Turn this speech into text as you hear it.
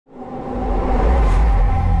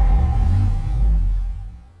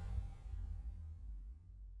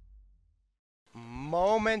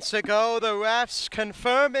moments ago, the refs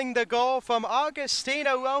confirming the goal from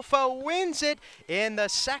Augustina Rofo wins it in the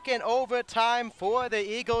second overtime for the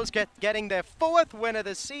Eagles, getting their fifth win of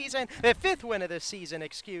the season,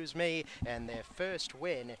 excuse me, and their first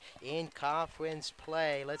win in conference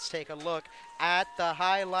play. Let's take a look at the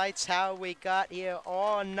highlights, how we got here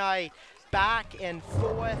all night. Back and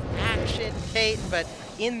forth action, Kate, but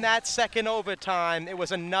in that second overtime, it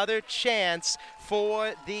was another chance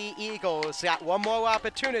for the Eagles. Got one more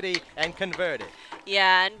opportunity and converted.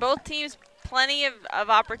 Yeah, and both teams plenty of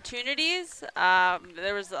opportunities.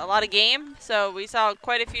 There was a lot of game, so we saw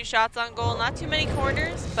quite a few shots on goal. Not too many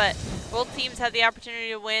corners, but both teams had the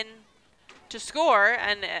opportunity to win, to score,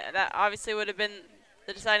 and that obviously would have been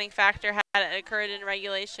the deciding factor had it occurred in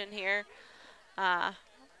regulation here.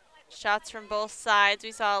 Shots from both sides.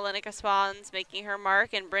 We saw Linica Spons making her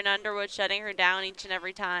mark and Bryn Underwood shutting her down each and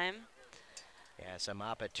every time. Yeah, some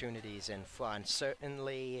opportunities in front.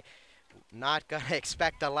 Certainly not going to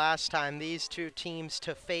expect the last time these two teams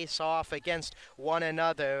to face off against one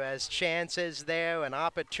another, as chances there, an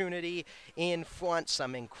opportunity in front,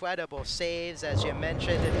 some incredible saves, as you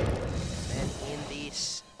mentioned. And in the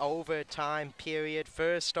overtime period,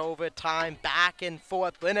 first overtime, back and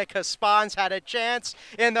forth, Linica Spons had a chance.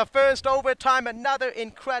 In the first overtime, another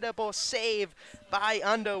incredible save by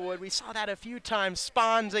Underwood. We saw that a few times,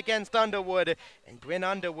 Spons against Underwood, and Bryn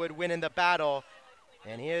Underwood winning the battle.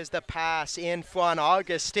 And here's the pass in front.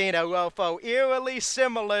 Augustina Rofo, eerily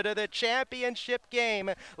similar to the championship game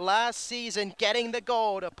last season, getting the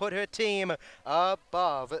goal to put her team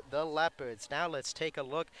above the Leopards. Now let's take a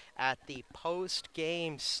look at the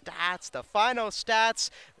post-game stats. The final stats,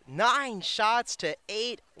 9 shots to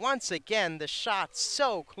 8. Once again, the shots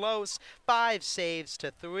so close. 5 saves to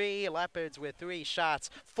 3. Leopards with 3 shots,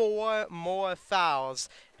 4 more fouls.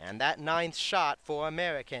 And that 9th shot for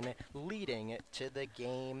American, leading to the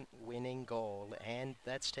game-winning goal. And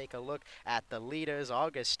let's take a look at the leaders.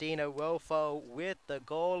 Augustina Rofo with the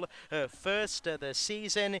goal, her first of the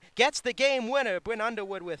season. Gets the game winner, Bryn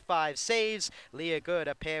Underwood with 5 saves. Leah Good,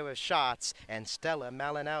 a pair of shots. And Stella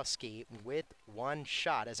Malinowski with 1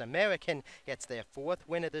 shot, as American gets their 4th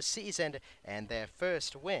win of the season and their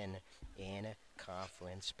first win in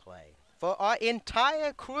conference play. For our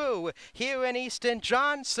entire crew here in Easton,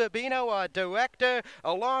 John Sabino, our director,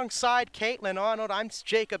 alongside Caitlin Arnold, I'm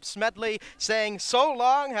Jacob Smedley, saying so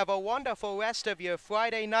long, have a wonderful rest of your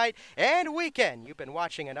Friday night and weekend. You've been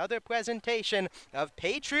watching another presentation of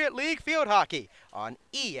Patriot League Field Hockey on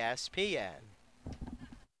ESPN.